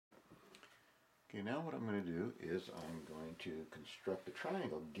Okay, now what I'm going to do is I'm going to construct a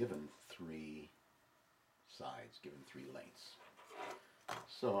triangle given 3 sides, given 3 lengths.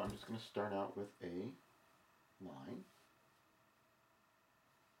 So I'm just going to start out with a line.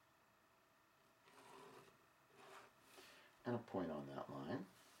 And a point on that line.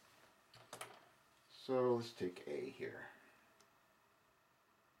 So let's take A here.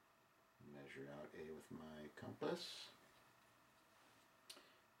 Measure out A with my compass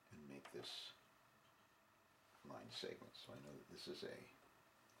and make this line segment so I know that this is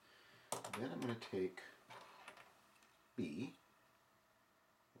A. Then I'm going to take B,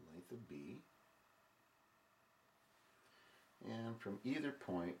 the length of B, and from either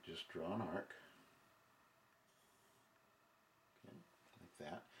point just draw an arc, okay, like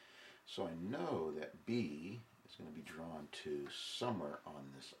that. So I know that B is going to be drawn to somewhere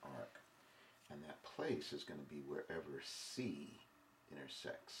on this arc, and that place is going to be wherever C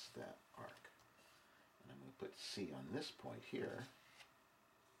intersects that arc. And I'm going to put C on this point here.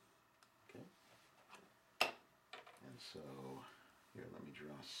 Okay. And so here, let me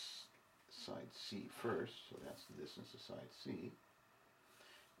draw side C first. So that's the distance to side C.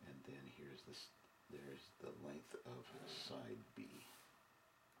 And then here's this. There's the length of side B.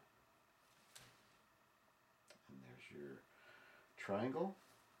 And there's your triangle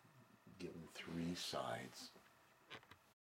given 3 sides.